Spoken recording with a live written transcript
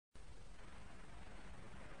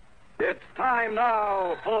It's time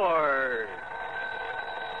now for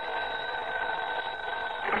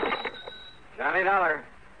Johnny Dollar.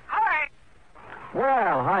 Hi.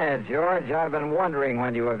 Well, hiya, George. I've been wondering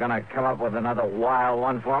when you were going to come up with another wild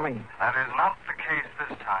one for me. That is not the case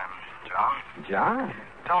this time, John. John?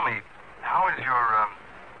 Tell me, how is your,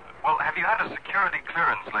 have you had a security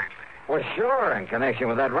clearance lately? Well, sure, in connection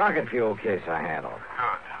with that rocket fuel case I handled.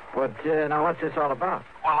 Good. But, now, what's this all about?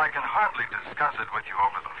 Well, I can hardly discuss it with you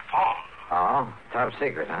over the phone. Oh, top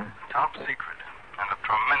secret, huh? Top secret, and of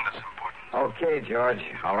tremendous importance. Okay, George.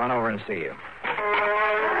 I'll run over and see you.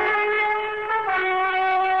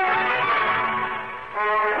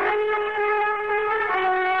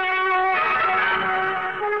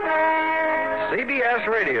 CBS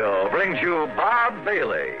Radio brings you Bob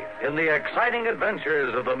Bailey in the exciting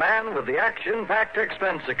adventures of the man with the action-packed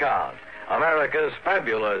expense account, America's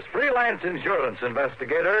fabulous freelance insurance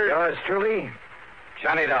investigator. Yours truly,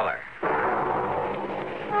 Johnny Dollar.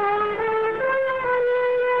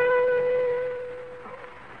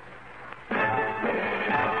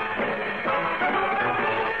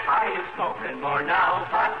 Are you smoking more now,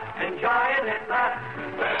 but enjoying it less?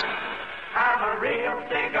 Have a real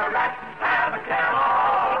cigarette, have a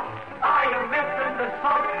Camel. Are you missing the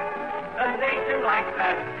smoke? The nation likes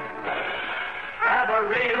that. Have a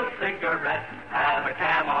real cigarette, have a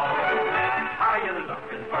Camel. Are you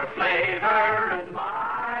looking for flavor and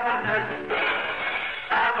mildness?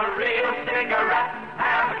 Have a real cigarette,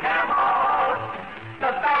 have a Camel.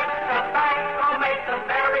 The best tobacco makes the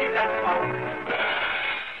very best smoke.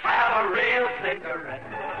 Have a real cigarette,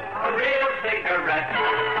 a real cigarette,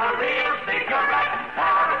 a real cigarette,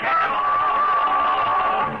 have a Camel.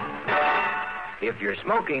 If you're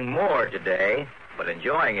smoking more today, but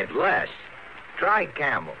enjoying it less, try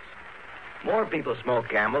Camels. More people smoke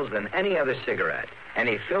Camels than any other cigarette.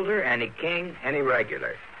 Any filter, any king, any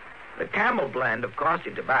regular. The Camel blend of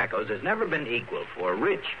costly tobaccos has never been equal for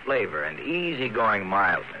rich flavor and easygoing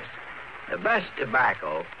mildness. The best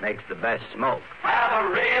tobacco makes the best smoke. Have a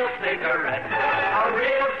real cigarette, a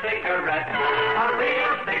real cigarette, a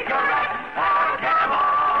real cigarette, have a Camel.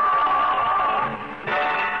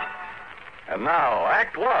 And now,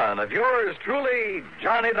 Act One of yours truly,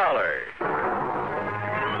 Johnny Dollar.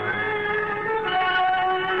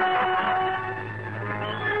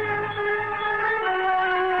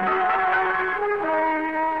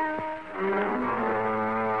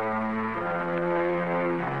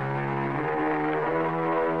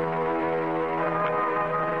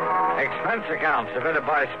 Expense account submitted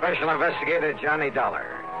by Special Investigator Johnny Dollar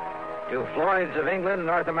to Floyd's of England,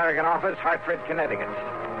 North American Office, Hartford, Connecticut.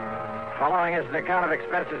 Following is an account of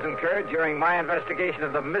expenses incurred during my investigation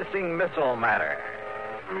of the missing missile matter.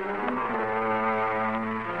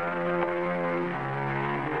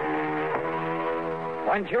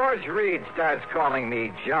 When George Reed starts calling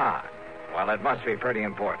me John, well, it must be pretty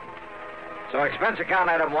important. So expense account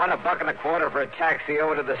item one, $1.25 for a taxi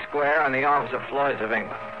over to the square on the office of Floyd's of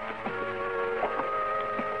England.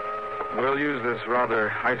 We'll use this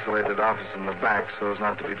rather isolated office in the back so as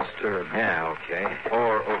not to be disturbed. Yeah, okay.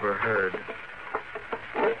 Or overheard.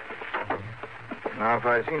 Now, if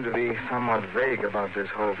I seem to be somewhat vague about this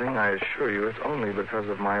whole thing, I assure you it's only because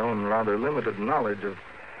of my own rather limited knowledge of...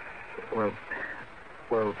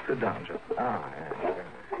 Well, sit down, Joe. Oh, yeah, sure.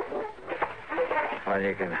 Well,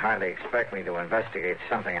 you can hardly expect me to investigate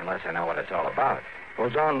something unless I know what it's all about. Well,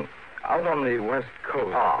 John, out on the West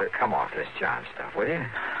Coast... Oh, come off this John stuff, will you?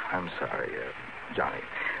 I'm sorry, Johnny.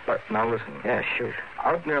 But now listen. Yeah, shoot.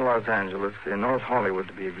 Out near Los Angeles, in North Hollywood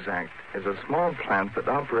to be exact, is a small plant that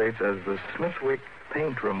operates as the Smithwick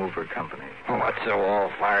Paint Remover Company. Oh, what's so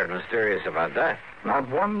all-fired mysterious about that? Not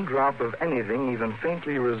one drop of anything even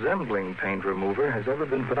faintly resembling paint remover has ever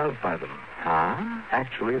been put out by them. Huh?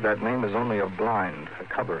 Actually, that name is only a blind,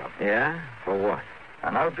 a cover-up. Yeah? For what?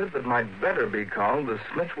 An outfit that might better be called the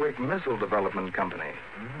Smithwick Missile Development Company.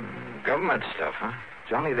 Government stuff, huh?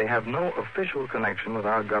 Johnny, they have no official connection with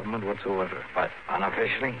our government whatsoever. But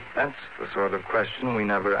unofficially? That's the sort of question we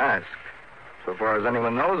never ask. So far as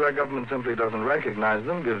anyone knows, our government simply doesn't recognize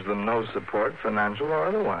them, gives them no support, financial or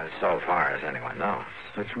otherwise. So far as anyone knows.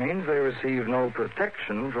 Which means they receive no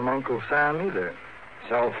protection from Uncle Sam either.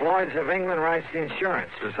 So Floyd's of England writes the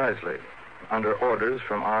insurance? Precisely. Under orders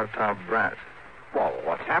from our top brass. Well,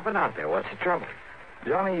 what's happened out there? What's the trouble?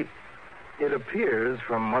 Johnny, it appears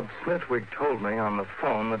from what Smithwick told me on the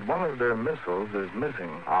phone that one of their missiles is missing.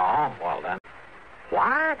 Oh, well then.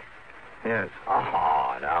 What? Yes.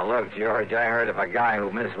 Oh, now look, George, I heard of a guy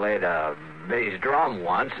who mislaid a bass drum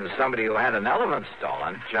once and somebody who had an elephant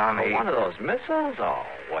stolen. Johnny. One of those missiles? Oh,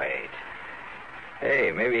 wait.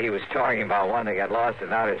 Hey, maybe he was talking about one that got lost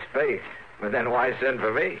in outer space. But then why send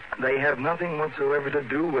for me? They have nothing whatsoever to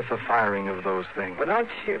do with the firing of those things. But don't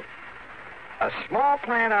you... A small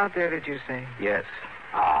plant out there, did you say? Yes.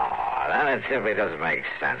 Oh, then it simply doesn't make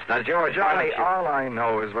sense. Now, George, why Johnny, don't you... all I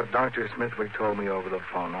know is what Dr. Smithwick told me over the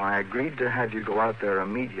phone. Now, I agreed to have you go out there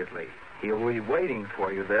immediately. He'll be waiting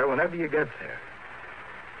for you there whenever you get there.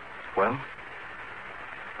 Well?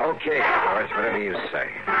 Okay, George, whatever you say.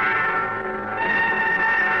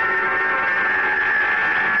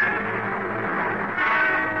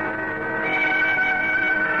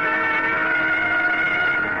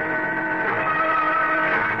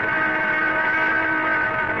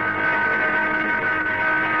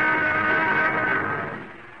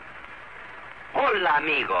 Hola,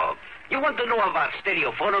 amigo. You want to know about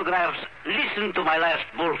stereo phonographs? Listen to my last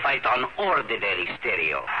bullfight on ordinary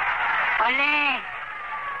stereo. Ole!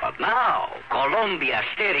 But now, Columbia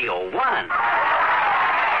Stereo 1.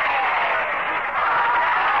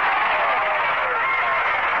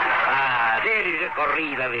 There is a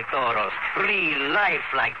corrida de toros. Real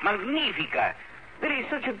lifelike, magnifica. There is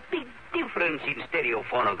such a big difference in stereo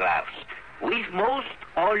phonographs. With most,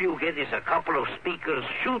 all you get is a couple of speakers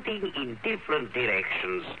shooting in different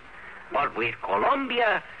directions. But with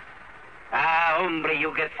Columbia, hombre,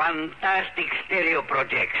 you get fantastic stereo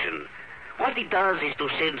projection. What it does is to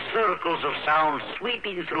send circles of sound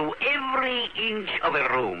sweeping through every inch of a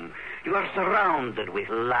room. You are surrounded with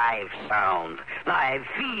live sound, live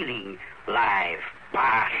feeling, live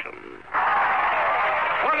passion.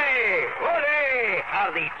 Ole! Ole! How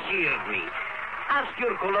they cheered me. Ask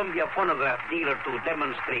your Columbia phonograph dealer to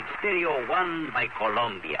demonstrate Stereo 1 by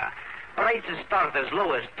Columbia. Prices start as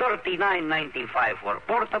low as $39.95 for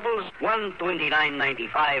portables,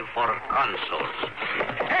 $129.95 for consoles.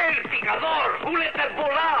 El picador! Who let that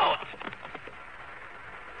bull out?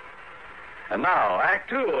 And now, Act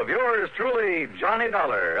 2 of yours truly, Johnny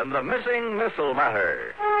Dollar and the Missing Missile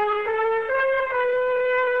Matter.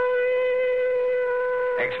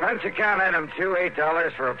 Expense account item 2,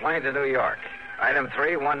 $8 for a plane to New York. Item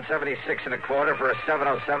 3, $176.25 for a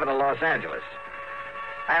 707 to Los Angeles.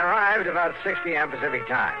 I arrived about 6 p.m. Pacific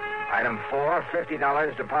time. Item 4,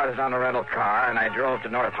 $50 deposit on a rental car, and I drove to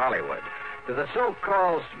North Hollywood, to the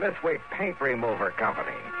so-called Smithwick Paint Remover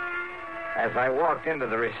Company. As I walked into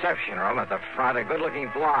the reception room at the front, a good-looking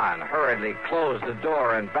blonde hurriedly closed the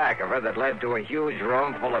door in back of her that led to a huge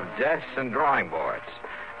room full of desks and drawing boards,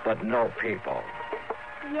 but no people.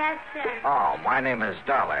 Yes, sir. Oh, my name is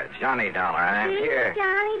Dollar, Johnny Dollar, and I'm here...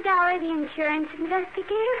 Johnny Dollar, the insurance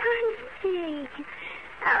investigator.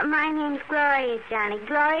 My name's Gloria, Johnny.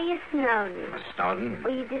 Gloria Snowden. Snowden?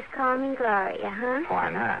 Will you just call me Gloria, huh? Why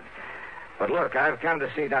not? But look, I've come to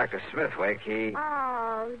see Dr. Smithwick. He...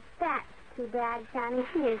 Oh, that's too bad, Johnny.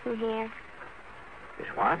 He isn't here. Is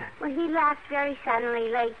what? Well, he left very suddenly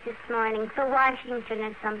late this morning for Washington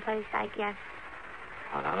or someplace, I guess.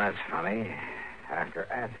 Oh, no, that's funny. After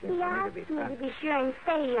asking He for me to asked be me sent... to be sure and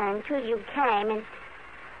stay here until you came, and...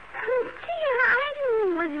 Gee, I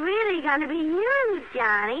didn't was really going to be you,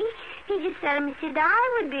 Johnny. He just said Mr. Dollar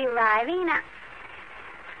would be arriving.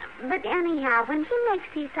 But anyhow, when he makes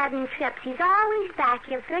these sudden trips, he's always back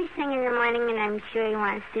here first thing in the morning, and I'm sure he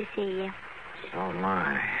wants to see you. So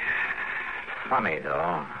my. Funny,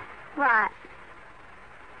 though. What?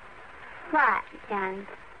 What, Johnny?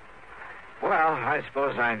 Well, I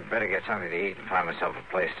suppose I'd better get something to eat and find myself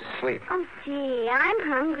a place to sleep. Oh, gee, I'm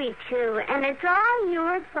hungry, too. And it's all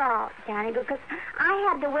your fault, Johnny, because I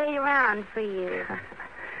had to wait around for you.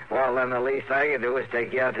 Well, then the least I can do is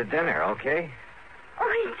take you out to dinner, okay?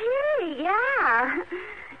 Oh, gee, yeah.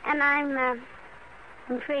 And I'm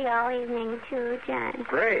free all evening, too, Johnny.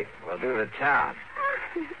 Great. We'll do the town.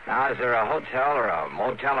 Now, is there a hotel or a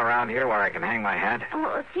motel around here where I can hang my hat?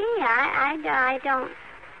 Oh, gee, I don't...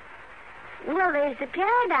 Well, there's the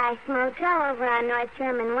Paradise Motel over on North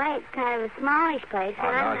Sherman Way. It's kind of a smallish place.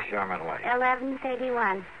 On North Sherman Way.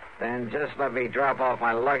 1131. Then just let me drop off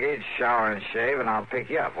my luggage, shower and shave, and I'll pick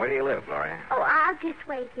you up. Where do you live, Gloria? Oh, I'll just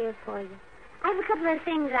wait here for you. I have a couple of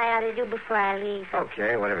things I ought to do before I leave.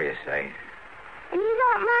 Okay, whatever you say. And you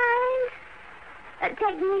don't mind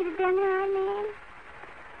taking me to dinner, I mean?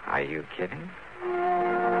 Are you kidding?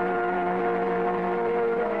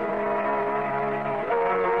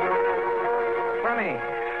 Funny.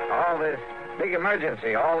 All this big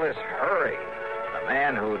emergency, all this hurry. The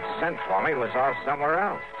man who'd sent for me was off somewhere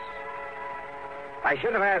else. I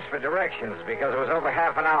should have asked for directions because it was over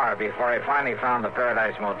half an hour before I finally found the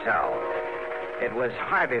Paradise Motel. It was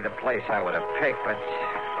hardly the place I would have picked, but...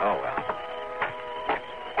 oh, well.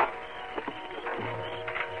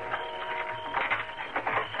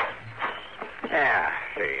 Yeah,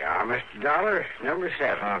 Now, Mr. Dollar, number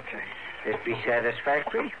 7. Okay. This be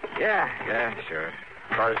satisfactory? Yeah, sure.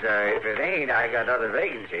 Because if it ain't, I got other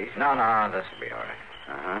vacancies. No, this'll be all right.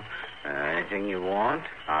 Uh-huh. Anything you want,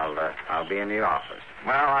 I'll be in the office.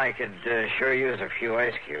 Well, I could sure use a few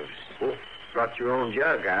ice cubes. Oh, brought your own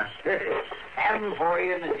jug, huh? Have them for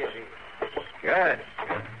you in the jiffy. Good.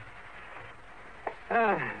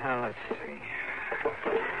 Now, let's see.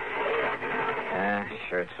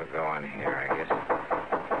 Shirts will go in here, I guess.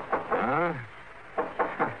 Huh?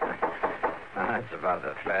 That's about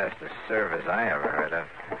the fastest service I ever heard of.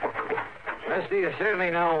 Mister, you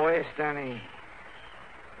certainly don't waste any...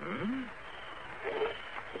 Hmm?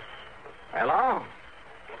 Hello?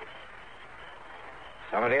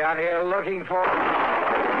 Somebody out here looking for... Oh!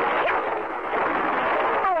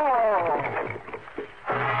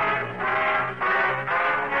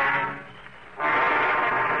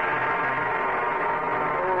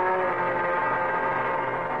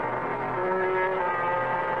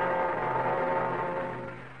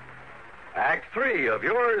 Act 3 of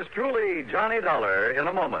yours truly, Johnny Dollar, in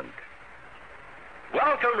a moment.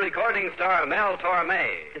 Welcome, recording star Mel Torme.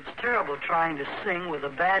 It's terrible trying to sing with a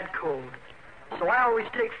bad cold. So I always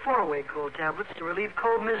take 4-way cold tablets to relieve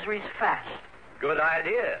cold miseries fast. Good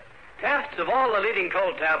idea. Tests of all the leading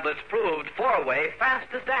cold tablets proved 4-way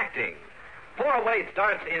fastest acting. 4-way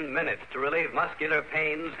starts in minutes to relieve muscular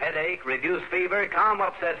pains, headache, reduce fever, calm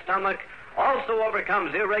upset stomach, also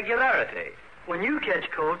overcomes irregularity. When you catch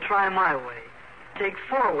cold, try my way. Take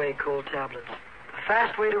 4-way cold tablets. A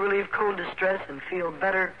fast way to relieve cold distress and feel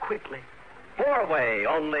better quickly. 4-way,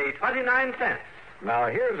 only 29 cents. Now,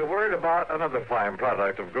 here's a word about another fine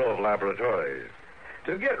product of Grove Laboratories.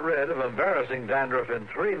 To get rid of embarrassing dandruff in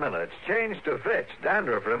 3 minutes, change to Fitch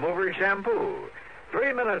Dandruff Remover Shampoo.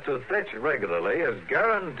 3 minutes with Fitch regularly is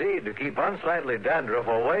guaranteed to keep unsightly dandruff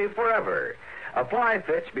away forever. Apply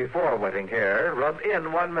Fitch before wetting hair, rub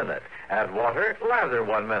in 1 minute. Add water, lather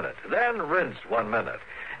 1 minute. Then rinse 1 minute.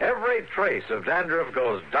 Every trace of dandruff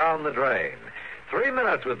goes down the drain. 3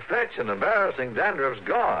 minutes with Fitch and embarrassing dandruff's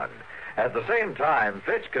gone. At the same time,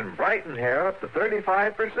 Fitch can brighten hair up to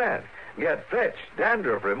 35%. Get Fitch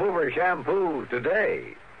Dandruff Remover Shampoo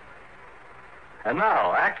today. And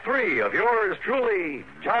now, Act 3 of yours truly,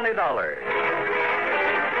 Johnny Dollar.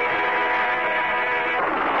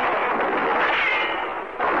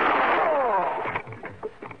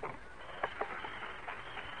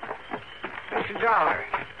 Mr. Dollar,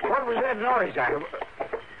 what was that noise I...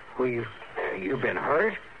 Well, you been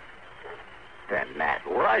hurt? Then that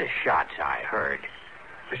was shots I heard.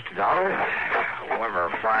 Mr. Dollar? Whoever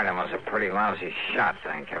fired him was a pretty lousy shot,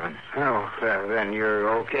 thank heaven. Oh, then you're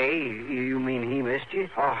okay? You mean he missed you?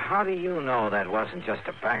 Oh, how do you know that wasn't just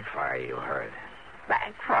a backfire you heard?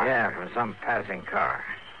 Backfire? Yeah, from some passing car.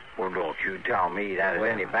 Well, don't you tell me that is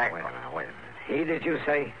any backfire. Wait a minute. He, did you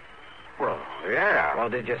say? Well, yeah. Well,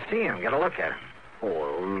 did you see him? Get a look at him.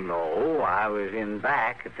 Oh, no. I was in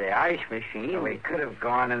back at the ice machine. So we could have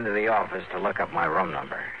gone into the office to look up my room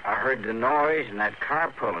number. I heard the noise and that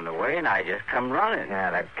car pulling away, and I just come running.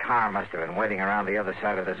 Yeah, that car must have been waiting around the other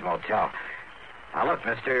side of this motel. Now, look,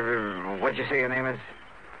 mister, what'd you say your name is?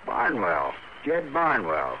 Barnwell. Jed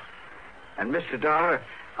Barnwell. And, Mr. Dollar,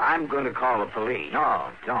 I'm going to call the police.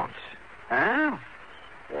 No, don't. Huh?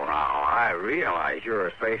 Well, now, I realize you're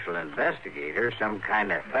a special investigator, some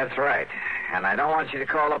kind of... That's right. And I don't want you to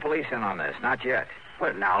call the police in on this, not yet.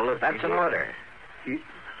 But now, look... That's an order. You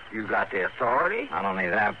got the authority? Not only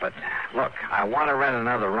that, but, look, I want to rent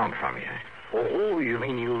another room from you. Oh, you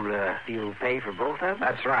mean you'll pay for both of them?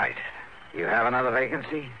 That's right. You have another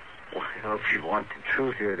vacancy? Well, if you want the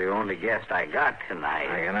truth, you're the only guest I got tonight.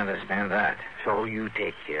 I can understand that. So you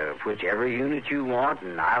take whichever unit you want,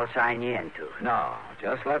 and I'll sign you into it. No,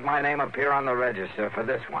 just let my name appear on the register for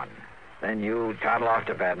this one. Then you toddle off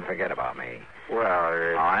to bed and forget about me. Well,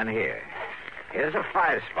 and here. Here's a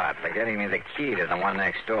 5-spot for getting me the key to the one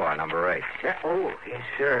next door, number 8. Oh, yes,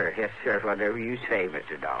 sir. Yes, sir. Whatever you say,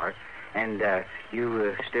 Mr. Dollar. And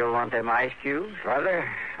you still want them ice cubes? Brother,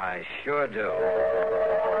 I sure do.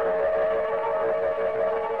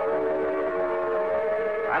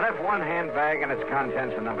 I left one handbag and its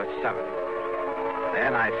contents in number 7.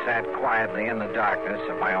 Then I sat quietly in the darkness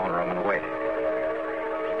of my own room and waited.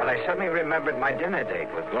 But I suddenly remembered my dinner date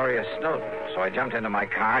with Gloria Snowden, so I jumped into my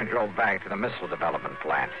car and drove back to the missile development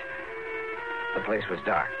plant. The place was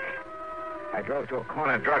dark. I drove to a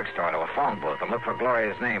corner drugstore to a phone booth and looked for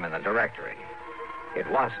Gloria's name in the directory. It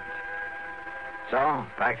wasn't. So,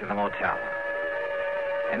 back to the motel.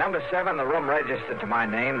 In number 7, the room registered to my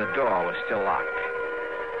name. The door was still locked.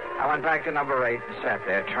 I went back to number 8 and sat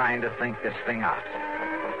there trying to think this thing out.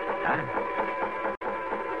 Huh?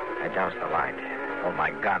 I doused the light, pulled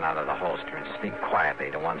my gun out of the holster, and sneaked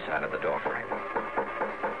quietly to one side of the doorframe.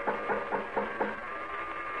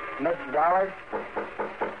 Mr. Dollar?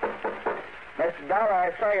 Mr. Dollar,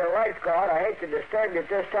 I saw your lights go out. I hate to disturb you at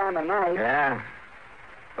this time of night. Yeah?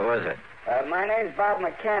 Who is it? My name's Bob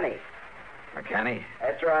McKinney. McKinney?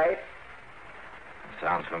 That's right.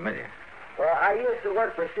 Sounds familiar. Well, I used to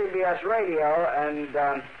work for CBS Radio, and,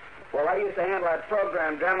 I used to handle that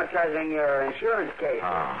program dramatizing your insurance case.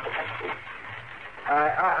 Oh.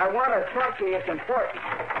 I want to talk to you. It's important.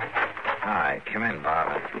 All right, come in,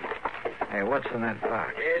 Bob. Hey, what's in that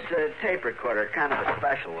box? It's a tape recorder, kind of a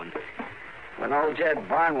special one. When old Jed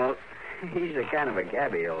Barnwell, he's a kind of a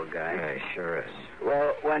gabby old guy. Yeah, he sure is.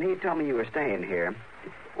 Well, when he told me you were staying here,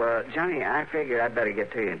 well, Johnny, I figured I'd better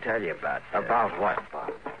get to you and tell you about... About what,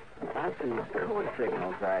 Bob? About some code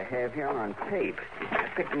signals I have here on tape. I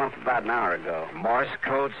picked them up about an hour ago. Morse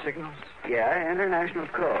code signals? Yeah, international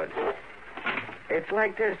code. It's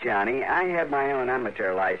like this, Johnny. I have my own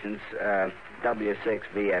amateur license,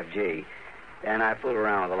 W6VFG, and I fool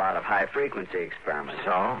around with a lot of high-frequency experiments.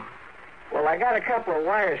 So? Well, I got a couple of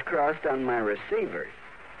wires crossed on my receiver.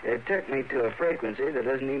 It took me to a frequency that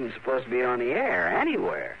isn't even supposed to be on the air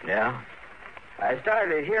anywhere. Yeah? I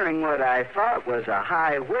started hearing what I thought was a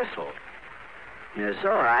high whistle. It was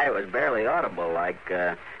so high it was barely audible, like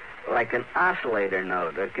an oscillator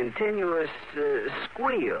note, a continuous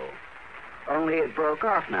squeal. Only it broke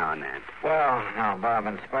off now and then. Well, now, Bob,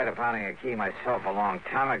 in spite of finding a key myself a long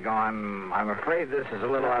time ago, I'm afraid this is a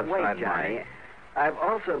little outside Wait, Johnny. I've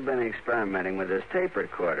also been experimenting with this tape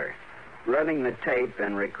recorder, running the tape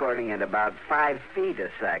and recording at about 5 feet a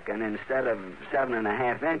second instead of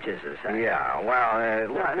 7.5 inches a second. Yeah, well,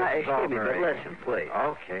 excuse me, but listen, please.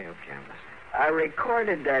 Okay, I'm listening. I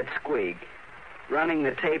recorded that squeak, running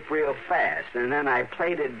the tape real fast, and then I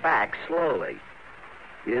played it back slowly.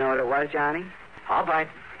 You know what it was, Johnny? All right.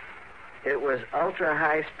 It was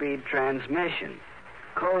ultra-high-speed transmission,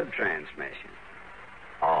 code transmission.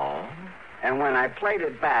 Oh? And when I played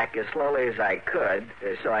it back as slowly as I could,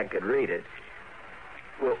 so I could read it,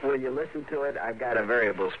 will you listen to it? I've got a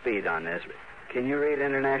variable speed on this. Can you read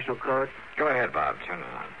international code? Go ahead, Bob. Turn it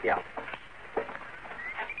on. Yeah.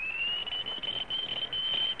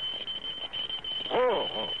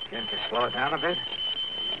 Oh. Can't you slow it down a bit?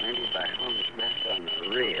 Maybe if I hold it back on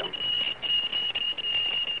the reel.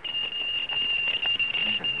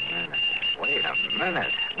 Wait a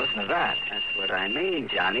minute. Listen to that. That's what I mean,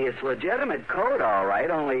 Johnny. It's legitimate code, all right,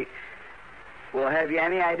 only... Well, have you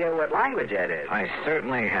any idea what language that is? I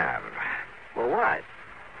certainly have. Well, what?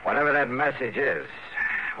 Whatever that message is,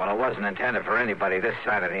 well, it wasn't intended for anybody this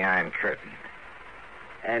side of the Iron Curtain.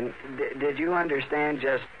 And did you understand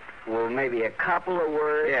just, maybe a couple of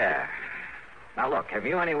words? Yeah. Now, look, have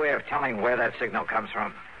you any way of telling where that signal comes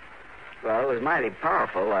from? Well, it was mighty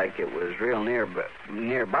powerful, like it was real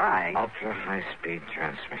nearby. Ultra-high-speed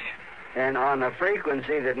transmission. And on a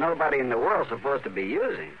frequency that nobody in the world's supposed to be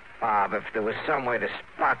using. Bob, if there was some way to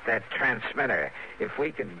spot that transmitter, if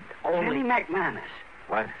we could only... Kenny McManus.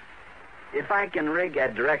 What? If I can rig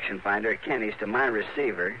that direction finder at Kenny's to my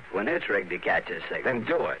receiver when it's rigged to catch a signal... Then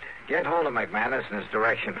do it. Get hold of McManus and his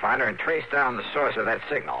direction finder and trace down the source of that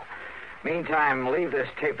signal. Meantime, leave this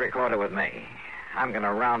tape recorder with me. I'm going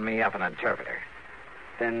to round me up an interpreter.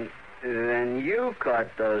 Then you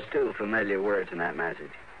caught those two familiar words in that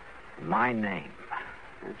message. My name.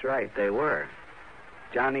 That's right, they were.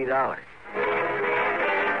 Johnny Dollar.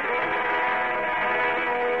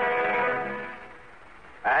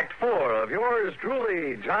 Act 4 of yours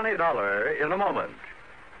truly, Johnny Dollar, in a moment.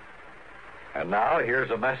 And now,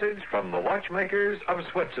 here's a message from the watchmakers of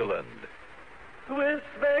Switzerland. Swiss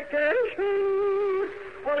vacation,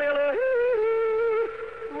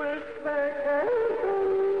 Swiss vacation.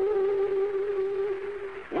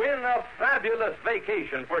 Win a fabulous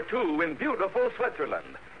vacation for two in beautiful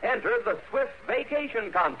Switzerland. Enter the Swiss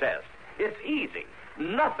Vacation Contest. It's easy.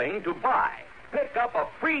 Nothing to buy. Pick up a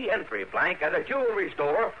free entry blank at a jewelry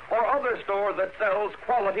store or other store that sells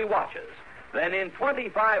quality watches. Then in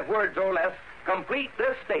 25 words or less, complete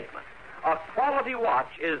this statement. A quality watch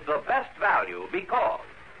is the best value because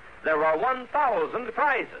there are 1,000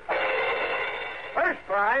 prizes. First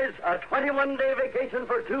prize, a 21-day vacation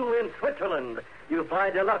for two in Switzerland. You fly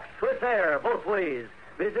deluxe Swiss Air both ways.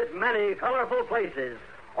 Visit many colorful places.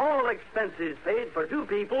 All expenses paid for two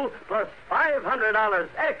people, plus $500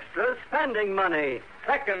 extra spending money.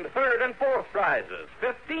 Second, third, and fourth prizes.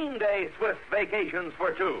 15-day Swiss vacations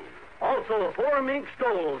for two. Also, 4 mink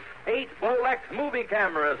stoles, 8 Bolex movie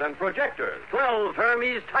cameras and projectors, 12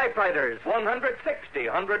 Hermes typewriters, 160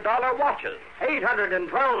 $100 watches,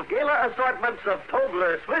 812 Gala assortments of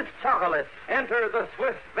Tobler Swiss chocolates. Enter the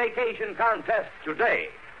Swiss Vacation Contest today.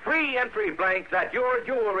 Free entry blanks at your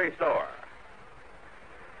jewelry store.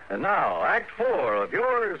 And now, Act 4 of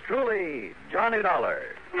yours truly, Johnny Dollar.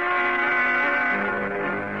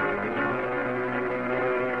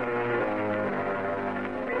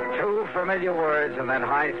 Two familiar words and that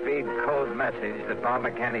high-speed code message that Bob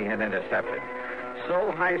McKinney had intercepted.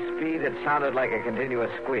 So high speed it sounded like a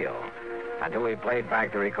continuous squeal until we played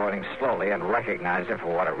back the recording slowly and recognized it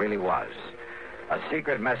for what it really was. A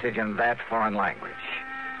secret message in that foreign language.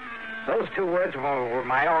 Those 2 words were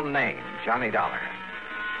my own name, Johnny Dollar.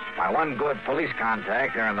 My one good police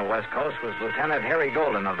contact there on the West Coast was Lieutenant Harry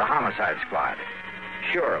Golden of the Homicide Squad.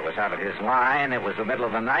 Sure, it was out of his line. It was the middle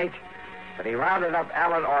of the night. But he rounded up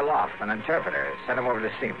Alan Orloff, an interpreter, sent him over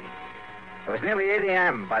to see me. It was nearly 8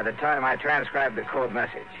 a.m. by the time I transcribed the code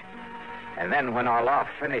message. And then when Orloff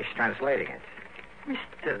finished translating it.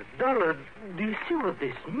 Mr. Dollar, do you see what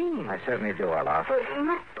this means? I certainly do, Orloff. But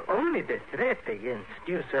not only the threat against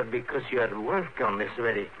you, sir, because you are working on this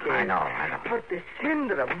very case. I know. But the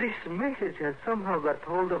sender of this message has somehow got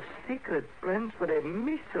hold of secret plans for a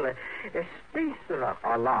missile, a space rocket.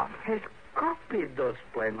 Orloff. Has copied those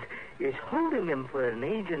plans, is holding them for an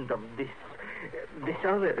agent of this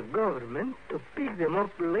other government to pick them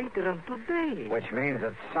up later on today. Which means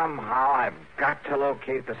that somehow I've got to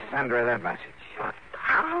locate the sender of that message. But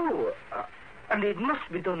how? And it must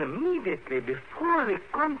be done immediately before the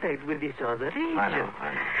contact with this other agent. I know.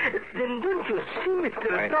 Then don't you see,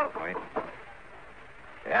 Mr. Dollar? Wait.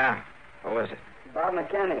 Yeah? Who is it? Bob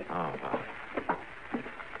McKinney. Oh, Bob.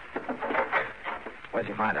 What'd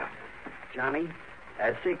you find out? Johnny,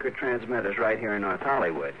 that secret transmitter's right here in North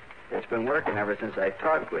Hollywood. It's been working ever since I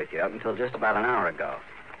talked with you, up until just about an hour ago.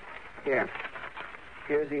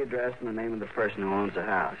 Here's the address and the name of the person who owns the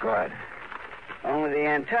house. Good. Only the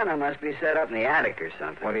antenna must be set up in the attic or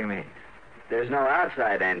something. What do you mean? There's no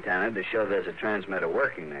outside antenna to show there's a transmitter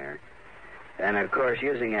working there. And, of course,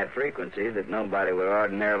 using that frequency that nobody would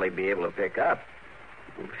ordinarily be able to pick up.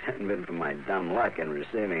 If it hadn't been for my dumb luck in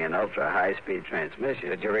receiving an ultra-high-speed transmission.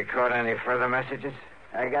 Did you record any further messages?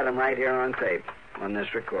 I got them right here on tape, on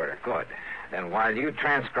this recorder. Good. Then while you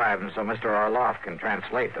transcribe them so Mr. Orloff can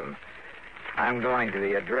translate them, I'm going to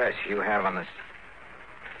the address you have on this...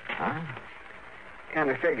 Huh? Kind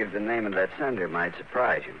of figured the name of that sender might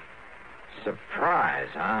surprise you. Surprise,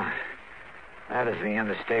 huh? That is the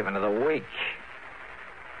understatement of the week.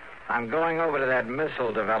 I'm going over to that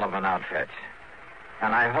missile development outfit.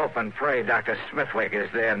 And I hope and pray Dr. Smithwick is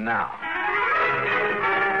there now.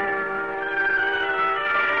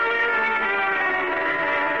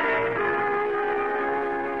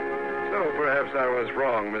 So perhaps I was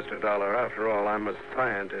wrong, Mr. Dollar. After all, I'm a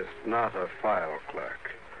scientist, not a file clerk.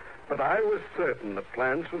 But I was certain the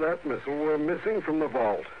plans for that missile were missing from the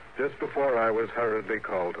vault just before I was hurriedly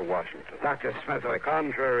called to Washington. Dr. Smithwick.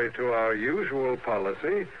 Contrary to our usual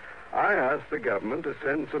policy, I asked the government to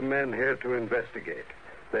send some men here to investigate.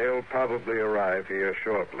 They'll probably arrive here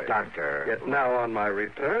shortly. Doctor. Yet now on my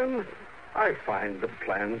return, I find the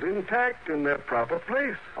plans intact in their proper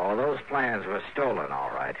place. Oh, those plans were stolen,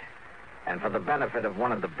 all right. And for the benefit of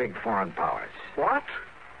one of the big foreign powers. What?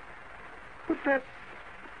 But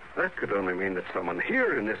that could only mean that someone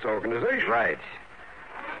here in this organization... Right.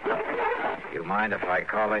 You mind if I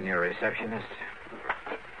call in your receptionist?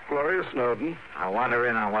 Gloria Snowden. I want her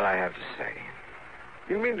in on what I have to say.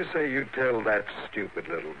 You mean to say you tell that stupid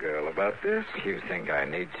little girl about this? You think I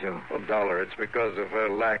need to? Well, Dollar, it's because of her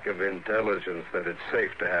lack of intelligence that it's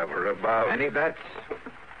safe to have her about. Any bets?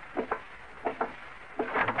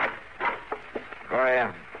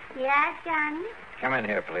 Gloria. Yes, Johnny? Come in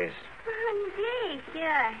here, please. Oh, gee,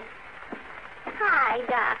 sure. Hi,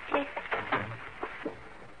 Doctor.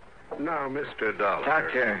 Now, Mr. Dollar.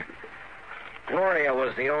 Doctor, Gloria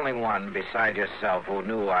was the only one beside yourself who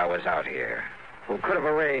knew I was out here, who could have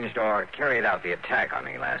arranged or carried out the attack on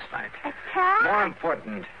me last night. Attack? More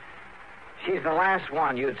important, she's the last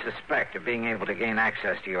one you'd suspect of being able to gain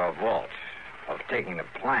access to your vault, of taking the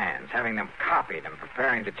plans, having them copied, and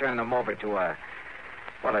preparing to turn them over to a...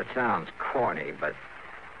 Well, it sounds corny, but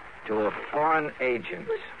to a foreign agent.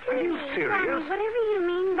 Are you serious? Whatever you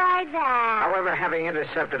mean by that. However, having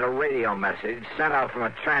intercepted a radio message sent out from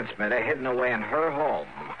a transmitter hidden away in her home.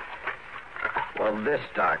 Well, this,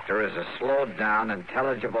 Doctor, is a slowed-down,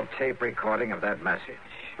 intelligible tape recording of that message.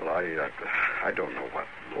 Well, I don't know what...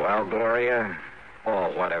 Well, Gloria,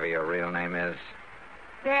 or whatever your real name is.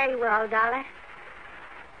 Very well, Dollar.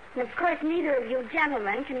 And, of course, neither of you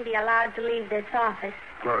gentlemen can be allowed to leave this office.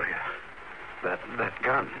 Gloria, that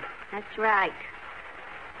gun. That's right.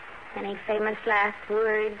 Any famous last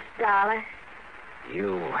words, Dollar?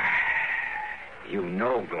 You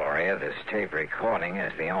know, Gloria, this tape recording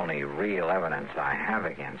is the only real evidence I have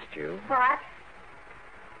against you. What?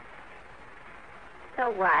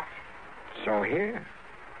 So what? So here.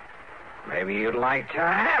 Maybe you'd like to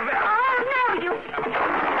have it. Oh, no, you...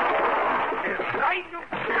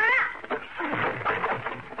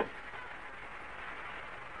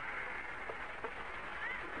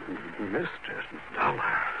 Mr.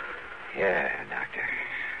 Dollar. Yeah, Doctor.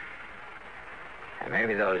 And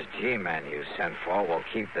maybe those G-men you sent for will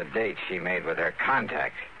keep the date she made with her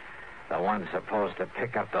contact. The one supposed to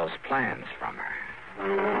pick up those plans from her.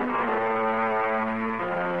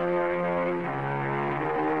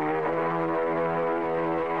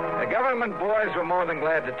 The government boys were more than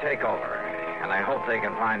glad to take over. And I hope they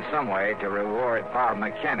can find some way to reward Bob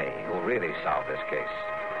McKinney, who really solved this case.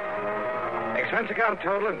 Expense account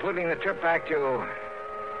total, including the trip back to...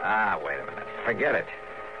 wait a minute. Forget it.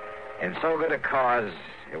 In so good a cause,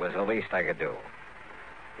 it was the least I could do.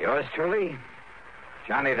 Yours truly,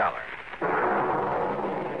 Johnny Dollar.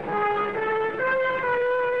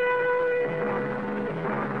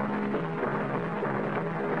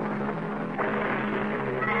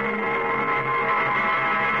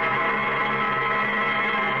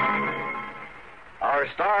 Our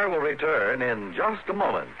star will return in just a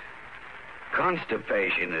moment.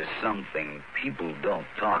 Constipation is something people don't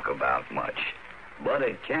talk about much, but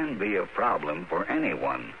it can be a problem for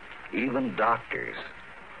anyone, even doctors.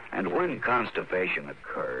 And when constipation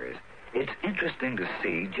occurs, it's interesting to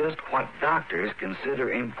see just what doctors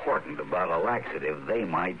consider important about a laxative they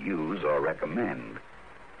might use or recommend.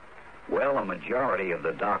 Well, a majority of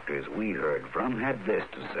the doctors we heard from had this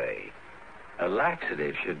to say: a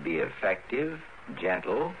laxative should be effective,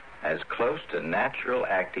 gentle, as close to natural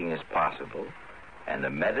acting as possible, and a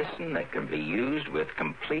medicine that can be used with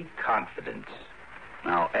complete confidence.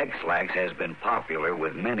 Now, X-Lax has been popular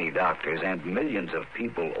with many doctors and millions of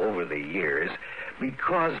people over the years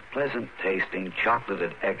because pleasant-tasting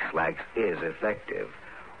chocolated X-Lax is effective.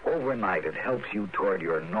 Overnight, it helps you toward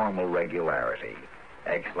your normal regularity.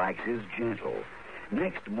 X-Lax is gentle.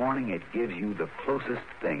 Next morning, it gives you the closest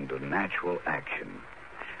thing to natural action.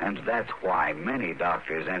 And that's why many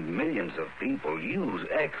doctors and millions of people use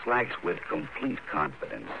X-Lax with complete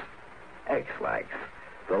confidence. X-Lax,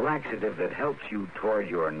 the laxative that helps you toward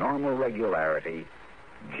your normal regularity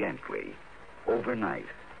gently, overnight.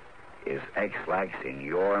 Is X-Lax in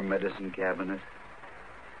your medicine cabinet?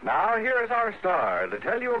 Now, here is our star to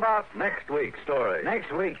tell you about next week's story.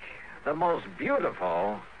 Next week, the most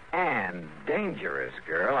beautiful and dangerous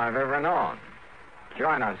girl I've ever known.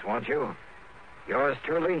 Join us, won't you? Yours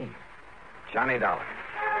truly, Johnny Dollar.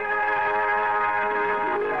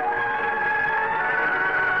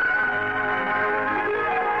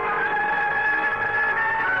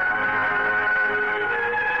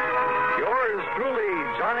 Yours truly,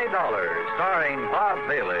 Johnny Dollar, starring Bob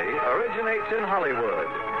Bailey, originates in Hollywood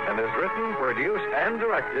and is written, produced, and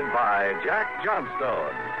directed by Jack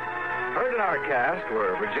Johnstone. Heard in our cast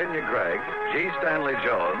were Virginia Gregg, G. Stanley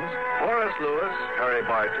Jones, Horace Lewis, Harry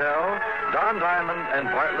Bartell, Don Diamond,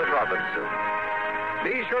 and Bartlett Robinson.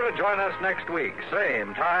 Be sure to join us next week,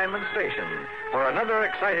 same time and station, for another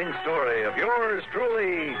exciting story of yours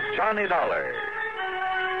truly, Johnny Dollar.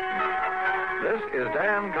 This is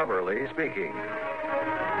Dan Coverly speaking.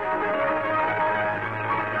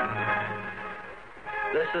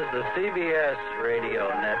 This is the CBS Radio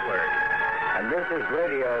Network. And this is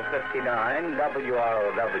Radio 59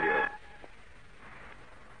 WROW.